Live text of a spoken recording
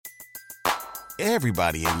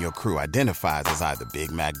Everybody in your crew identifies as either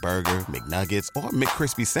Big Mac Burger, McNuggets, or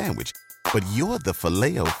McCrispy Sandwich. But you're the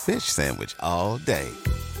Filet-O-Fish Sandwich all day.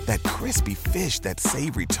 That crispy fish, that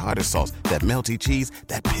savory tartar sauce, that melty cheese,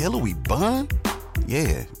 that pillowy bun.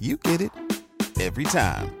 Yeah, you get it. Every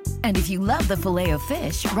time. And if you love the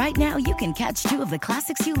Filet-O-Fish, right now you can catch two of the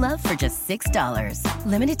classics you love for just $6.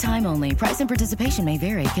 Limited time only. Price and participation may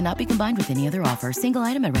vary. Cannot be combined with any other offer. Single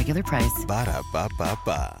item at regular price.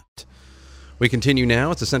 Ba-da-ba-ba-ba. We continue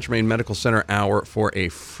now. It's the Central Maine Medical Center Hour for a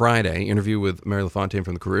Friday. Interview with Mary LaFontaine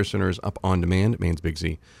from the Career Center is up on demand at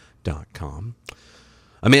mainsbigz.com.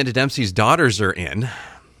 Amanda Dempsey's daughters are in.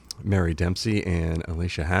 Mary Dempsey and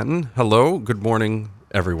Alicia Hatten. Hello. Good morning,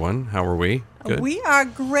 everyone. How are we? Good? We are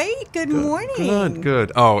great. Good morning.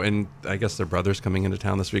 Good. Oh, and I guess their brother's coming into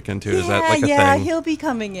town this weekend too. Is that like a thing? Yeah, he'll be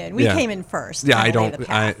coming in. We came in first. Yeah,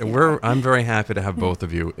 I'm very happy to have both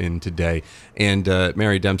of you in today. And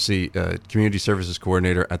Mary Dempsey, Community Services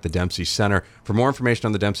Coordinator at the Dempsey Center. For more information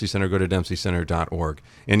on the Dempsey Center, go to dempseycenter.org.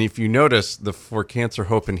 And if you notice, the For Cancer,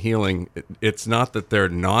 Hope, and Healing, it's not that they're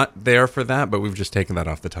not there for that, but we've just taken that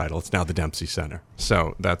off the title. It's now the Dempsey Center.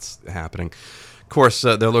 So that's happening. Of course,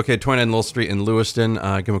 they're located 29 Lowell Street in Lewiston.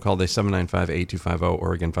 Give them a call today, 795-8250,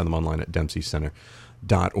 or again, find them online at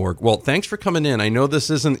dempseycenter.org. Well, thanks for coming in. I know this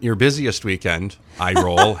isn't your busiest weekend. Eye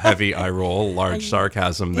roll, heavy eye roll, large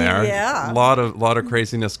sarcasm there. Yeah. A lot of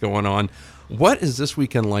craziness going on. What is this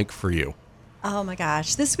weekend like for you? Oh my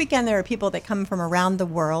gosh. This weekend there are people that come from around the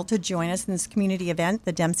world to join us in this community event,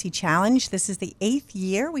 the Dempsey Challenge. This is the 8th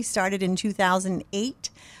year. We started in 2008.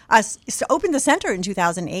 Opened the center in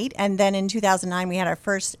 2008, and then in 2009 we had our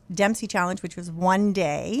first Dempsey Challenge, which was one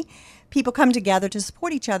day. People come together to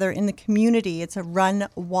support each other in the community. It's a run,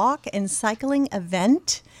 walk, and cycling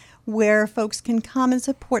event where folks can come and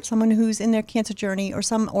support someone who's in their cancer journey, or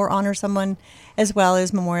honor someone, as well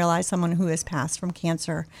as memorialize someone who has passed from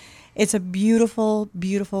cancer. It's a beautiful,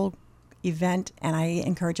 beautiful event, and I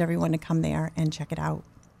encourage everyone to come there and check it out.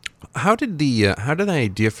 How did the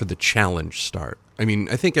idea for the challenge start? I mean,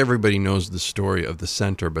 I think everybody knows the story of the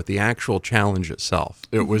center, but the actual challenge itself,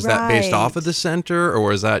 was that based off of the center, or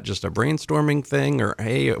was that just a brainstorming thing, or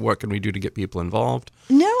hey, what can we do to get people involved?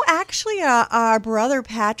 No, actually, our brother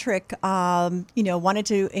Patrick, wanted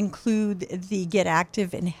to include the Get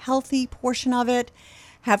Active and Healthy portion of it,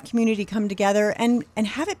 have community come together and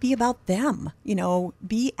have it be about them.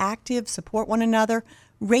 Be active, support one another,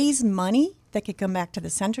 raise money that could come back to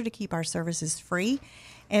the center to keep our services free.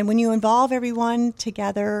 And when you involve everyone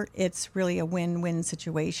together, it's really a win-win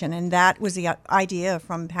situation. And that was the idea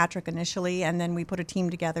from Patrick initially, and then we put a team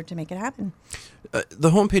together to make it happen.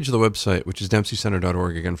 The homepage of the website, which is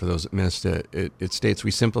dempseycenter.org, again, for those that missed it, it states,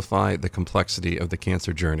 "We simplify the complexity of the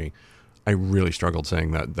cancer journey." I really struggled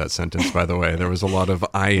saying that sentence, by the way. There was a lot of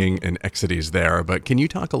eyeing and exities there. But can you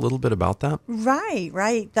talk a little bit about that? Right.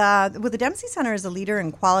 The Dempsey Center is a leader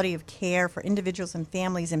in quality of care for individuals and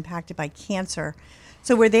families impacted by cancer.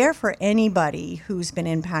 So we're there for anybody who's been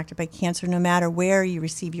impacted by cancer, no matter where you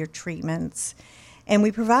receive your treatments. And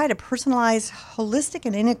we provide a personalized, holistic,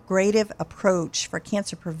 and integrative approach for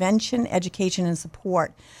cancer prevention, education, and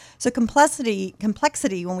support. So complexity,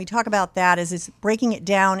 when we talk about that, is it's breaking it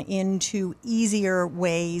down into easier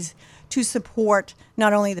ways to support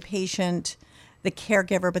not only the patient, the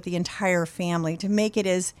caregiver, but the entire family, to make it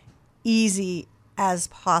as easy as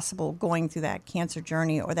possible going through that cancer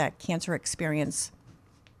journey or that cancer experience.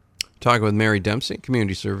 Talking with Mary Dempsey,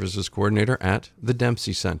 Community Services Coordinator at the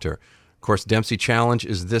Dempsey Center. Of course, Dempsey Challenge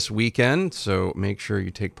is this weekend, so make sure you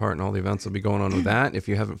take part in all the events that will be going on with that. If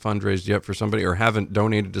you haven't fundraised yet for somebody or haven't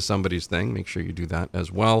donated to somebody's thing, make sure you do that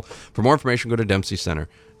as well. For more information, go to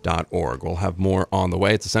dempseycenter.org. We'll have more on the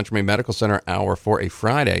way. It's the Central Maine Medical Center Hour for a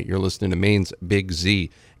Friday. You're listening to Maine's Big Z,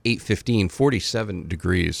 8:15, 47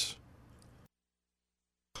 degrees.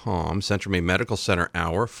 Central Maine Medical Center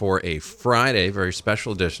Hour for a Friday, very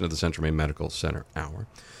special edition of the Central Maine Medical Center Hour.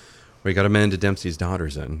 We got Amanda Dempsey's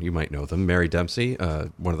daughters in. You might know them. Mary Dempsey,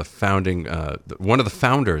 one of the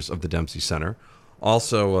founders of the Dempsey Center.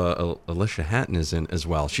 Also, Alicia Hatten is in as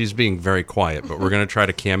well. She's being very quiet, but we're going to try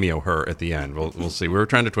to cameo her at the end. We'll see. We were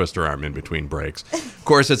trying to twist her arm in between breaks. Of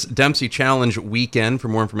course, it's Dempsey Challenge weekend. For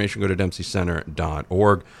more information, go to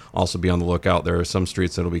dempseycenter.org. Also, be on the lookout. There are some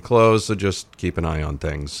streets that will be closed, so just keep an eye on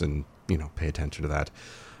things and pay attention to that.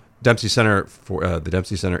 Dempsey Center the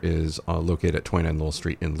Dempsey Center is located at 29 Lowell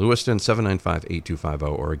Street in Lewiston,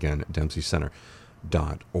 795-8250, or again,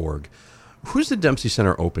 dempseycenter.org. Who's the Dempsey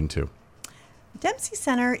Center open to? Dempsey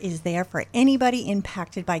Center is there for anybody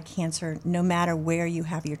impacted by cancer, no matter where you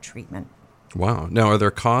have your treatment. Wow. Now, are there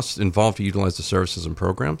costs involved to utilize the services and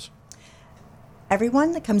programs?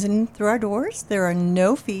 everyone that comes in through our doors. There are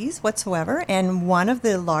no fees whatsoever. And one of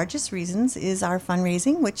the largest reasons is our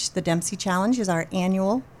fundraising, which the Dempsey Challenge is our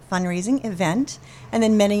annual fundraising event. And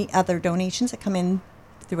then many other donations that come in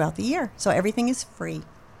throughout the year. So everything is free.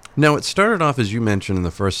 Now, it started off, as you mentioned in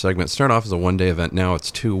the first segment, it started off as a one-day event. Now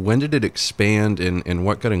it's 2. When did it expand, and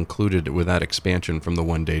what got included with that expansion from the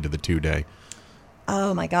 1 day to the 2 day?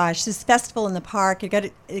 Oh my gosh, this festival in the park, it got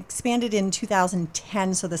expanded in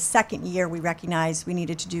 2010. So the second year we recognized we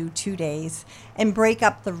needed to do 2 days and break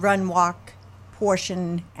up the run walk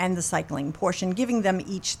portion and the cycling portion, giving them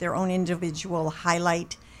each their own individual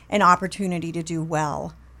highlight and opportunity to do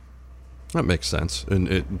well. That makes sense, and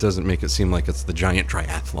it doesn't make it seem like it's the giant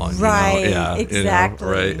triathlon, right? You know? Yeah, exactly.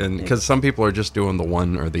 You know, right, and because some people are just doing the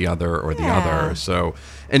one or the other or the other. So,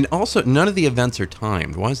 and also none of the events are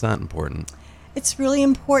timed. Why is that important? It's really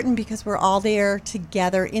important because we're all there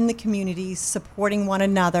together in the community, supporting one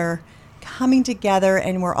another, coming together,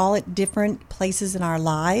 and we're all at different places in our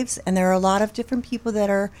lives. And there are a lot of different people that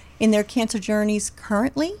are in their cancer journeys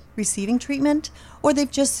currently receiving treatment, or they've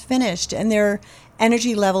just finished, and their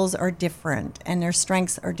energy levels are different and their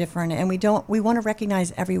strengths are different. And we want to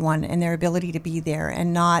recognize everyone and their ability to be there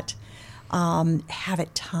and not have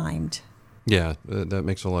it timed. Yeah, that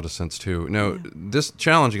makes a lot of sense too. Now, this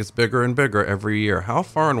challenge gets bigger and bigger every year. How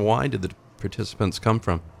far and wide did the participants come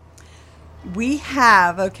from? We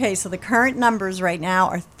have, so the current numbers right now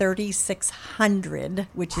are 3,600,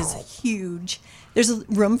 which is huge. There's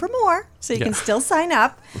room for more, so you can still sign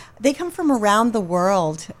up. They come from around the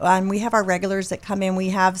world. We have our regulars that come in. We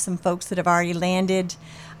have some folks that have already landed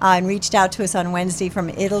and reached out to us on Wednesday from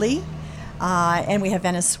Italy, and we have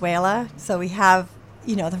Venezuela. So we have,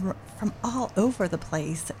 from all over the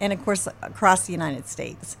place, and of course across the United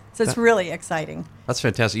States. So it's really exciting. That's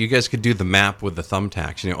fantastic. You guys could do the map with the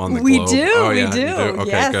thumbtacks, on the globe. We do. Okay,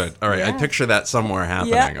 yes. good. All right, yeah. I picture that somewhere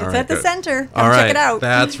happening. Yeah, all it's right, at the good. center. All Come right, check it out.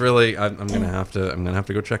 That's really. I'm gonna have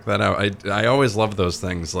to go check that out. I always love those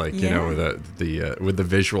things, like with the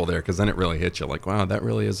visual there, because then it really hits you. Like, wow, that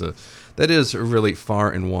is really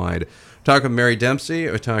far and wide. Talking with Mary Dempsey,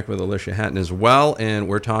 we're talking with Alicia Hatten as well, and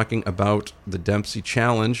we're talking about the Dempsey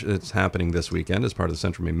Challenge that's happening this weekend as part of the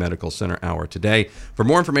Central Maine Medical Center Hour today. For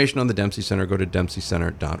more information on the Dempsey Center, go to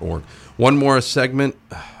dempseycenter.org. One more segment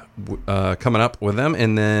coming up with them,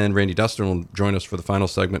 and then Randy Dustin will join us for the final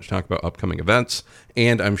segment to talk about upcoming events,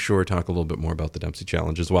 and I'm sure talk a little bit more about the Dempsey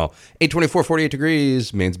Challenge as well. 824, 48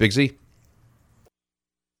 degrees, Maine's Big Z.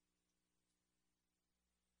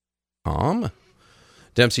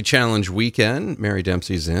 Dempsey Challenge weekend. Mary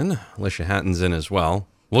Dempsey's in. Alicia Hatten's in as well.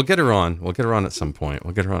 We'll get her on. We'll get her on at some point.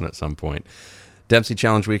 Dempsey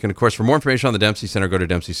Challenge weekend. Of course, for more information on the Dempsey Center, go to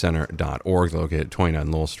dempseycenter.org, located at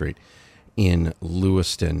 29 Lowell Street in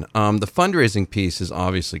Lewiston. The fundraising piece is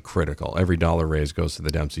obviously critical. Every dollar raised goes to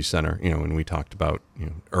the Dempsey Center. And we talked about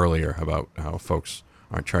earlier about how folks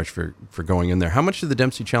aren't charged for going in there. How much did the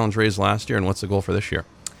Dempsey Challenge raise last year, and what's the goal for this year?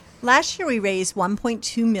 Last year we raised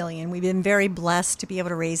 $1.2 million. We've been very blessed to be able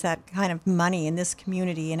to raise that kind of money in this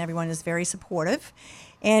community, and everyone is very supportive.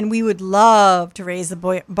 And we would love to raise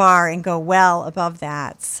the bar and go well above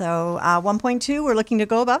that. So 1.2, we're looking to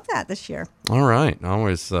go above that this year. All right.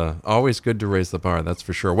 Always good to raise the bar, that's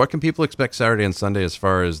for sure. What can people expect Saturday and Sunday as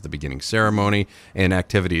far as the beginning ceremony and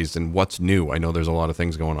activities, and what's new? I know there's a lot of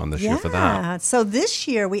things going on this year for that. So this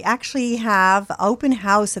year we actually have open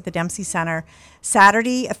house at the Dempsey Center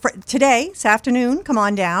today, this afternoon, come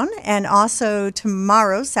on down. And also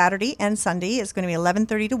tomorrow, Saturday and Sunday, is going to be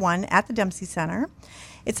 11:30 to 1 at the Dempsey Center.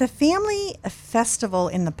 It's a family festival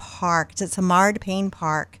in the park. It's a Mard Payne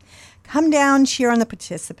Park. Come down, cheer on the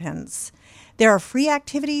participants. There are free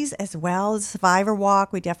activities as well as Survivor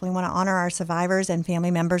Walk. We definitely want to honor our survivors, and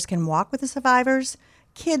family members can walk with the survivors.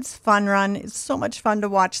 Kids fun run. It's so much fun to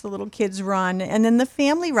watch the little kids run. And then the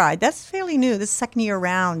family ride. That's fairly new, this second year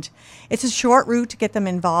round. It's a short route to get them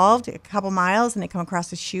involved, a couple miles, and they come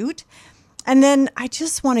across a chute. And then I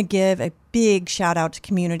just want to give a big shout out to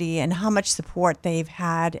community and how much support they've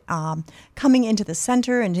had coming into the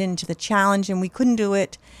center and into the challenge. And we couldn't do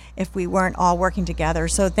it if we weren't all working together.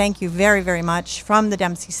 So thank you very, very much from the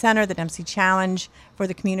Dempsey Center, the Dempsey Challenge, for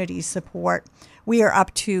the community's support. We are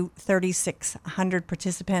up to 3,600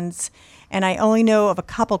 participants, and I only know of a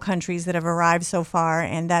couple countries that have arrived so far,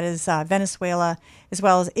 and that is Venezuela as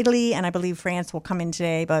well as Italy, and I believe France will come in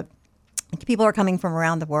today, but people are coming from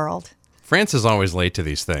around the world. France is always late to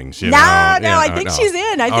these things, No, I think she's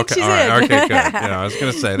in. I think she's in. Okay, good. I was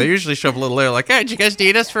going to say, they usually show up a little later, like, hey, did you guys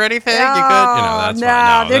need us for anything? No, you good? That's no,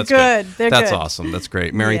 fine. they're good. They're That's good. awesome. That's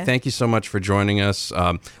great. Mary, thank you so much for joining us.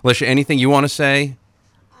 Alicia, anything you want to say?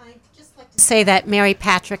 I'd just like say that Mary,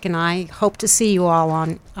 Patrick, and I hope to see you all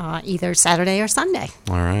on either Saturday or Sunday.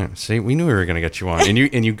 All right. See, we knew we were going to get you on.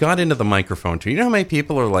 And you got into the microphone, too. You know how many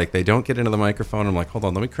people are like, they don't get into the microphone? I'm like, hold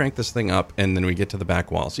on, let me crank this thing up, and then we get to the back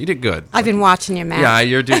wall. So you did good. I've been watching you, Matt.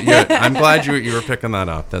 Yeah, I'm glad you were picking that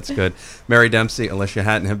up. That's good. Mary Dempsey, Alicia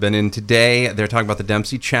Hatten have been in today. They're talking about the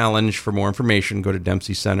Dempsey Challenge. For more information, go to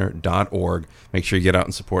dempseycenter.org. Make sure you get out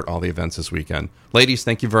and support all the events this weekend. Ladies,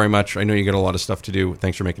 thank you very much. I know you got a lot of stuff to do.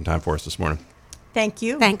 Thanks for making time for us this morning. Thank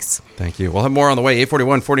you. Thanks. Thank you. We'll have more on the way.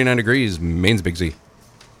 841, 49 degrees, Maine's Big Z.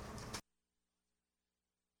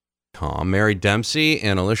 Mary Dempsey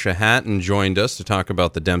and Alicia Hatten joined us to talk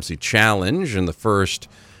about the Dempsey Challenge in the first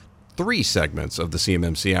 3 segments of the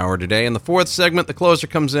CMMC Hour today. In the 4th segment, the closer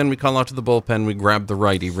comes in. We call out to the bullpen. We grab the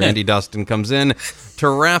righty. Randy Dustin comes in to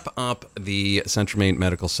wrap up the Central Maine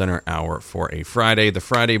Medical Center Hour for a Friday, the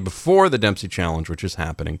Friday before the Dempsey Challenge, which is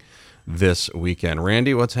happening this weekend.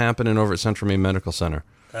 Randy, what's happening over at Central Maine Medical Center?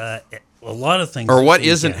 A lot of things. Or what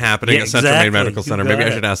isn't happening at Central Maine exactly. Medical Center? Maybe I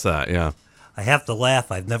should ask that, yeah. I have to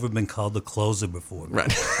laugh. I've never been called the closer before.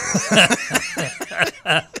 Right.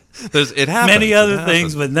 It happens. Many other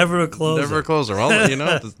things, but never a closer. Never a closer. Well, it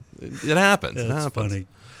happens. It happens. Funny.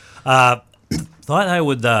 Thought I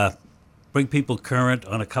would bring people current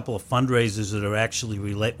on a couple of fundraisers that are actually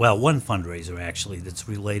related. Well, one fundraiser actually that's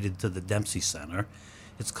related to the Dempsey Center.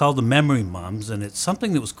 It's called the Memory Mums, and it's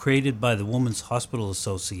something that was created by the Women's Hospital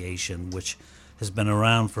Association, which has been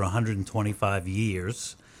around for 125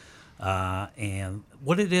 years. And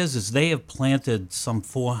what it is they have planted some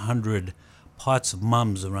 400 pots of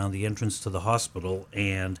mums around the entrance to the hospital,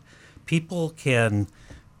 and people can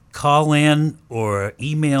call in or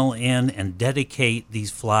email in and dedicate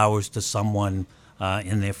these flowers to someone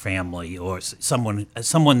in their family, or someone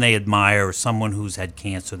they admire, or someone who's had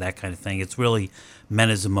cancer, that kind of thing. It's really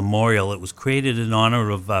meant as a memorial. It was created in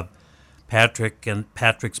honor of Patrick and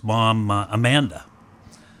Patrick's mom, Amanda,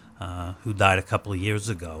 who died a couple of years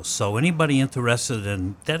ago. So anybody interested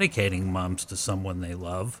in dedicating mums to someone they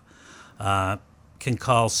love can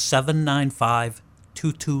call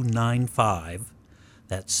 795-2295.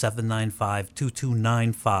 That's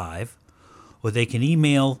 795-2295. Or they can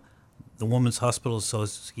email the Women's Hospital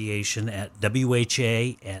Association at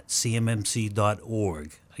wha@cmmc.org.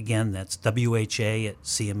 Again, that's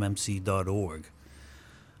wha@cmmc.org.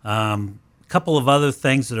 A couple of other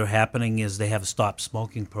things that are happening is they have a Stop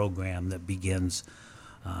Smoking program that begins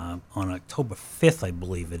on October 5th, I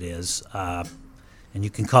believe it is. And you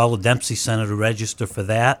can call the Dempsey Center to register for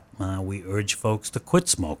that. We urge folks to quit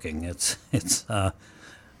smoking. It's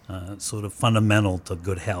sort of fundamental to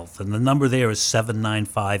good health. And the number there is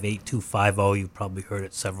 795-8250. You've probably heard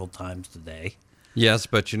it several times today. Yes,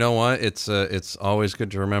 but you know what? It's always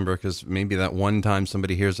good to remember, because maybe that one time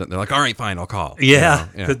somebody hears it, they're like, all right, fine, I'll call. Yeah,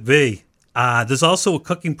 could be. There's also a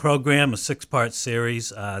cooking program, a 6-part series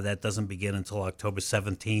that doesn't begin until October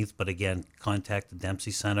 17th. But again, contact the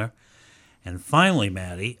Dempsey Center. And finally,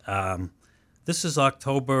 Maddie, this is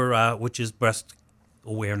October, which is Breast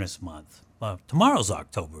Awareness Month. Tomorrow's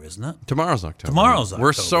October, isn't it? Tomorrow's October.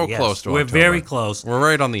 We're so close to October. We're very close. We're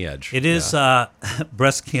right on the edge. It is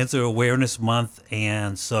Breast Cancer Awareness Month,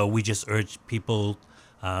 and so we just urge people,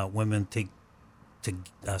 women, to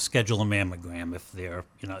schedule a mammogram if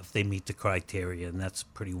they meet the criteria, and that's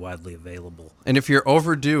pretty widely available. And if you're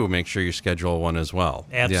overdue, make sure you schedule one as well.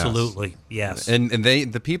 Absolutely, yes. And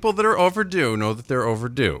the people that are overdue know that they're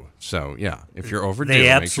overdue. So yeah, if you're overdue,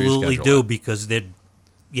 they make sure you absolutely schedule do it. Because they're.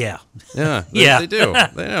 Yeah. Yeah. They do.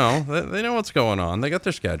 They know what's going on. They got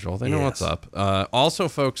their schedule. They know what's up. Also,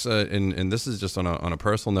 folks, and this is just on a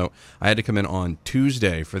personal note, I had to come in on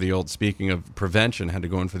Tuesday for the old, speaking of prevention, had to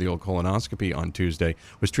go in for the old colonoscopy on Tuesday.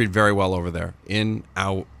 Was treated very well over there. In,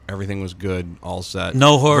 out, everything was good, all set.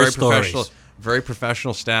 No horror stories. Very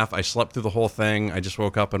professional staff. I slept through the whole thing. I just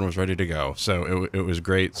woke up and was ready to go. So it was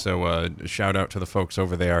great. So shout out to the folks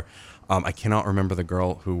over there. I cannot remember the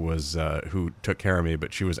girl who took care of me,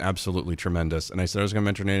 but she was absolutely tremendous. And I said I was going to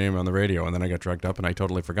mention her name on the radio, and then I got drugged up, and I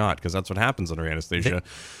totally forgot, because that's what happens under anesthesia.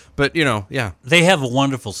 But, yeah. They have a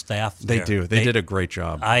wonderful staff there. They do. They did a great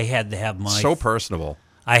job. I had to have so personable.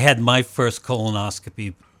 I had my first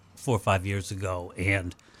colonoscopy 4 or 5 years ago,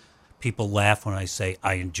 and people laugh when I say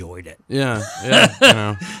I enjoyed it. Yeah.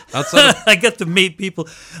 I get to meet people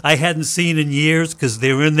I hadn't seen in years because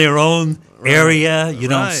they're in their own area. You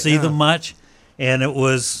don't see them much. And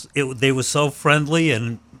they were so friendly,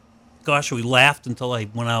 and gosh, we laughed until I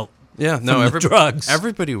went out Yeah, no, from the drugs.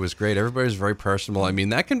 Everybody was great. Everybody was very personable. I mean,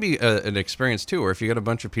 that can be an experience too, where if you got a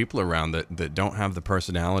bunch of people around that don't have the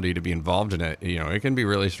personality to be involved in it, it can be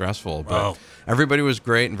really stressful. But everybody was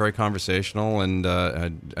great and very conversational. And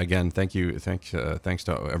again, thanks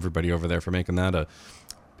to everybody over there for making that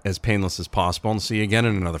as painless as possible, and see you again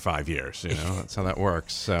in another 5 years. That's how that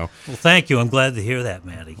works. So, well, thank you. I'm glad to hear that,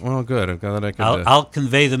 Matty. Well, good. I'm glad that I could. I'll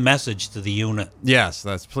convey the message to the unit. Yes,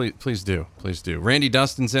 please do. Randy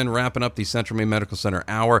Dustin's in, wrapping up the Central Maine Medical Center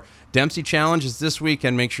Hour. Dempsey Challenge is this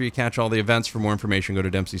weekend. Make sure you catch all the events. For more information, go to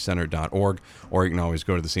dempseycenter.org, or you can always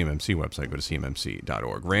go to the CMMC website. Go to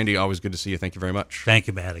cmmc.org. Randy, always good to see you. Thank you very much. Thank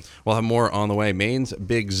you, Matty. We'll have more on the way. Maine's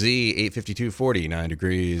Big Z, 852-40, 9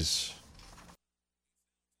 degrees.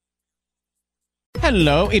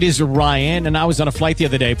 Hello, it is Ryan, and I was on a flight the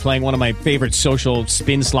other day playing one of my favorite social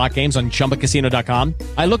spin slot games on ChumbaCasino.com.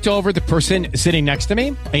 I looked over the person sitting next to me,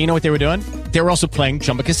 and you know what they were doing? They were also playing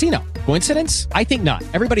Chumba Casino. Coincidence? I think not.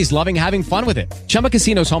 Everybody's loving having fun with it. Chumba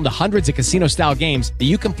Casino is home to hundreds of casino-style games that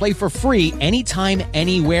you can play for free anytime,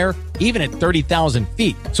 anywhere, even at 30,000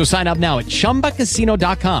 feet. So sign up now at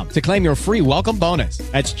ChumbaCasino.com to claim your free welcome bonus.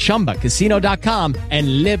 That's ChumbaCasino.com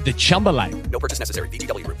and live the Chumba life. No purchase necessary.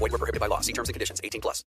 VGW. Void where prohibited by law. See terms and conditions. 18+.